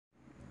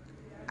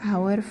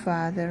Our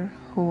Father,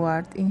 who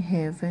art in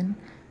heaven,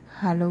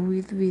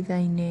 hallowed be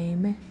thy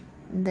name.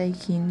 Thy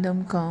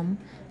kingdom come,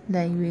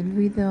 thy will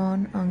be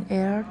done on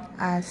earth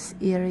as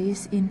it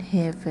is in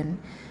heaven.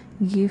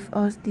 Give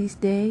us this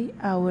day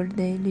our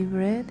daily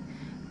bread,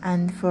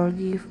 and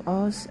forgive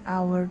us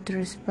our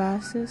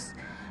trespasses,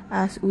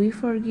 as we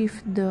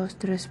forgive those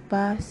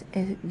trespass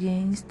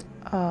against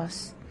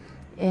us.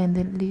 And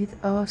lead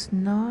us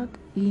not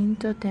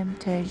into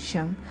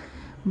temptation,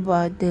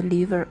 but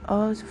deliver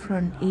us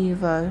from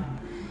evil.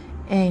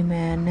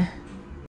 Amen.